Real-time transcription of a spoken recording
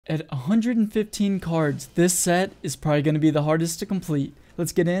At 115 cards, this set is probably going to be the hardest to complete.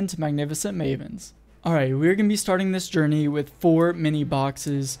 Let's get into Magnificent Mavens. Alright, we're going to be starting this journey with 4 mini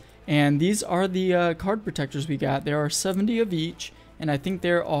boxes, and these are the card protectors we got. There are 70 of each, and I think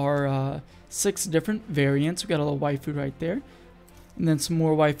there are 6 different variants. We got a little waifu right there, and then some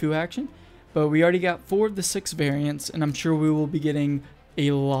more waifu action. But we already got 4 of the 6 variants, and I'm sure we will be getting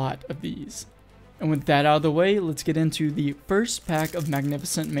a lot of these. And with that out of the way, let's get into the first pack of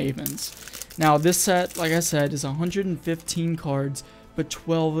Magnificent Mavens. Now, this set, like I said, is 115 cards, but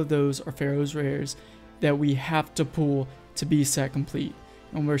 12 of those are Pharaoh's Rares that we have to pull to be set complete.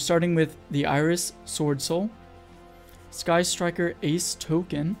 And we're starting with the Iris Swordsoul, Sky Striker Ace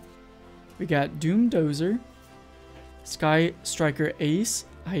Token, we got Doom Dozer, Sky Striker Ace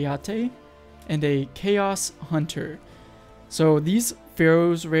Hayate, and a Chaos Hunter. So these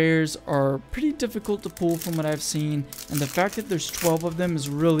Pharaoh's Rares are pretty difficult to pull from what I've seen, and the fact that there's 12 of them is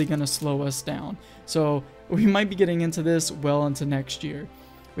really going to slow us down. So we might be getting into this well into next year.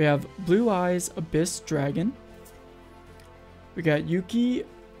 We have Blue Eyes Abyss Dragon. We got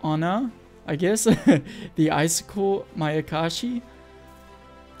Yuki-Onna, I guess, the Icicle Mayakashi.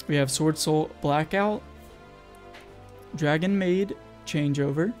 We have Swordsoul Blackout, Dragon Maid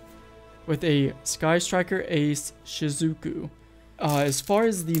Changeover, with a Sky Striker Ace Shizuku. As far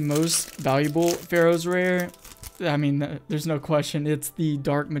as the most valuable Pharaoh's Rare, I mean, there's no question, it's the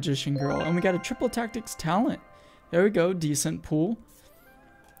Dark Magician Girl. And we got a Triple Tactics Talent. There we go, decent pull.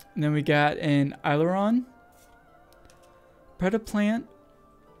 And then we got an Aileron, Predaplant,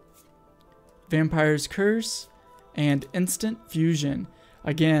 Vampire's Curse, and Instant Fusion.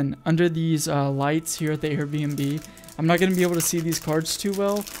 Again, under these lights here at the Airbnb, I'm not going to be able to see these cards too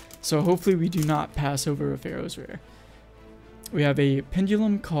well, so hopefully we do not pass over a Pharaoh's Rare. We have a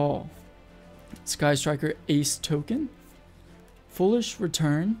Pendulum Call, Sky Striker Ace Token, Foolish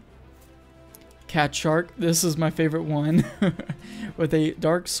Return, Cat Shark, this is my favorite one, with a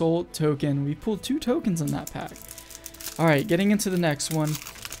Dark Soul Token. We pulled 2 tokens in that pack. Alright, getting into the next one.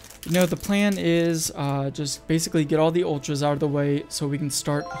 You know, the plan is just basically get all the ultras out of the way so we can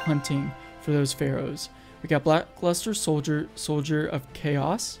start hunting for those pharaohs. We got Blackluster Soldier, Soldier of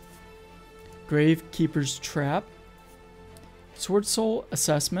Chaos, Gravekeeper's Trap, Swordsoul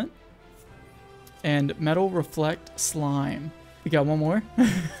Assessment, and Metal Reflect Slime. We got one more.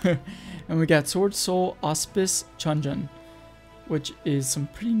 And we got Swordsoul Auspice Chunjun, which is some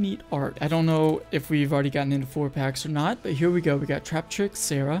pretty neat art. I don't know if we've already gotten into 4 packs or not, but here we go. We got Trap Trick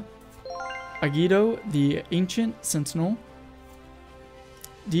Sarah, Agido, the Ancient Sentinel,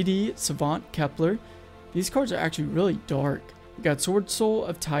 DD Savant Kepler. These cards are actually really dark. We got Swordsoul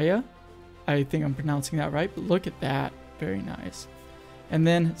of Taia. I think I'm pronouncing that right, but look at that. Very nice. And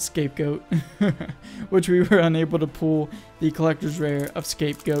then Scapegoat, which we were unable to pull the Collector's Rare of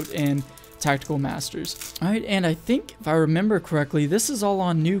Scapegoat and Tactical Masters. Alright, and I think if I remember correctly, this is all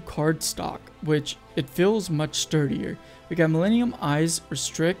on new card stock, which it feels much sturdier. We got Millennium Eyes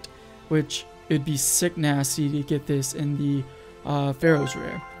Restrict, which it'd be sick nasty to get this in the Pharaoh's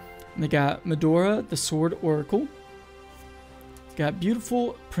Rare. And they got Mudora, the Sword Oracle. Got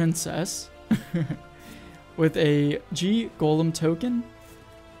Beautiful Princess with a G Golem token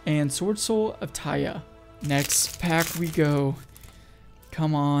and Swordsoul of Taia. Next pack we go.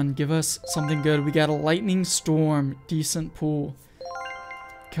 Come on, give us something good. We got a Lightning Storm, decent pull.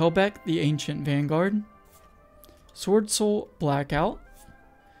 Kelbek, the Ancient Vanguard. Swordsoul Blackout.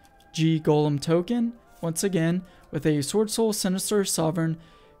 G Golem token, once again, with a Swordsoul Sinister Sovereign.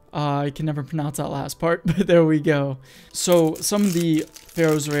 I can never pronounce that last part, but there we go. So, some of the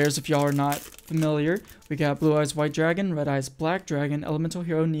Pharaoh's Rares, if y'all are not familiar, we got Blue Eyes White Dragon, Red Eyes Black Dragon, Elemental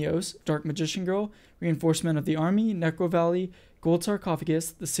Hero Neos, Dark Magician Girl, Reinforcement of the Army, Necro Valley, Gold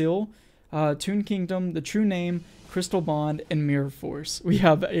Sarcophagus, The Seal, Toon Kingdom, The True Name, Crystal Bond, and Mirror Force. We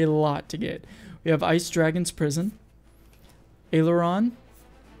have a lot to get. We have Ice Dragon's Prison, Aileron,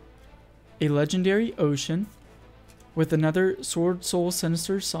 a Legendary Ocean, with another Swordsoul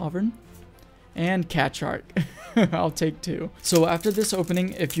Sinister Sovereign, and Cat Shark. I'll take 2. So after this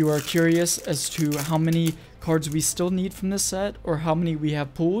opening, if you are curious as to how many cards we still need from this set, or how many we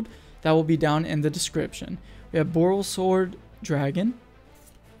have pulled, that will be down in the description. We have Boral Sword Dragon,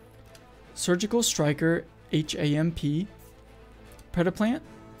 Surgical Striker H.A.M.P, Predaplant,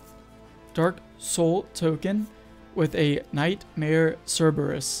 Dark Soul Token, with a Nightmare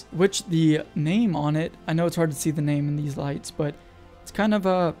Cerberus, which the name on it, I know it's hard to see the name in these lights, but it's kind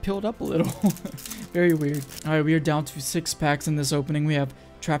of peeled up a little. Very weird. Alright, we are down to 6 packs in this opening. We have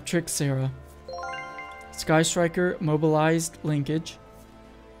Trap Trick Sarah, Sky Striker Mobilized Linkage,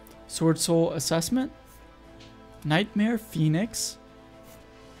 Swordsoul Assessment, Nightmare Phoenix,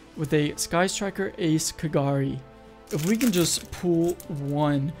 with a Sky Striker Ace Kagari. If we can just pull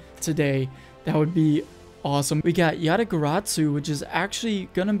one today, that would be awesome. We got Yata-Garasu, which is actually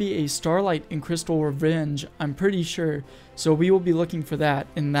gonna be a Starlight and Crystal Revenge, I'm pretty sure. So we will be looking for that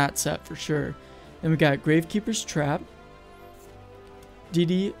in that set for sure. Then we got Gravekeeper's Trap,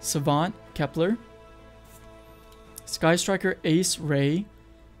 DD Savant Kepler, Sky Striker Ace Raye,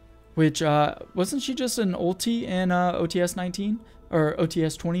 which wasn't she just an ulti in OTS 19 or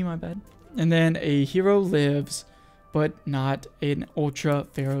OTS 20, my bad. And then a Hero Lives, but not an Ultra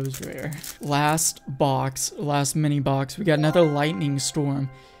Pharaoh's Rare. Last mini box, we got another Lightning Storm.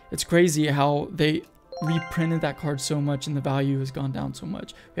 It's crazy how they reprinted that card so much and the value has gone down so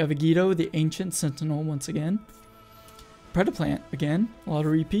much. We have Agido, the Ancient Sentinel once again. Predaplant again, a lot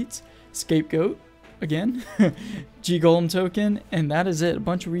of repeats. Scapegoat again. G-Golem token, and that is it. A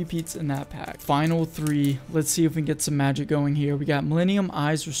bunch of repeats in that pack. Final 3. Let's see if we can get some magic going here. We got Millennium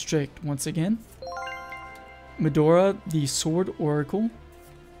Eyes Restrict once again. Mudora, the Sword Oracle.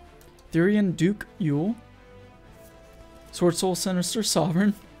 Therian Duke Yule. Swordsoul Sinister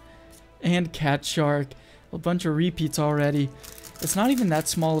Sovereign. And Cat Shark. A bunch of repeats already. It's not even that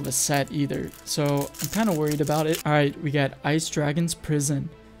small of a set either, so I'm kind of worried about it. Alright, we got Ice Dragon's Prison.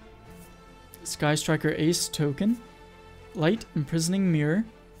 Sky Striker Ace token. Light Imprisoning Mirror.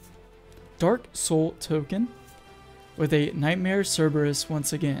 Dark Soul token. With a Nightmare Cerberus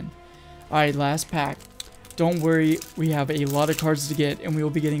once again. Alright, last pack. Don't worry, we have a lot of cards to get, and we will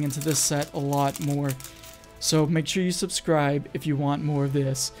be getting into this set a lot more. So make sure you subscribe if you want more of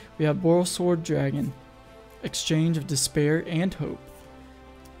this. We have Boral Sword Dragon. Exchange of Despair and Hope.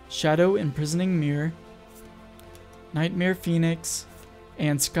 Shadow Imprisoning Mirror. Nightmare Phoenix.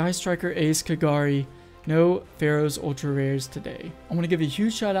 And Sky Striker Ace Kagari. No Pharaoh's Ultra Rares today. I want to give a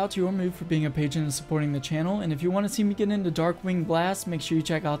huge shout out to YuGiOh for being a patron and supporting the channel. And if you want to see me get into Darkwing Blast, make sure you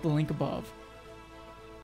check out the link above.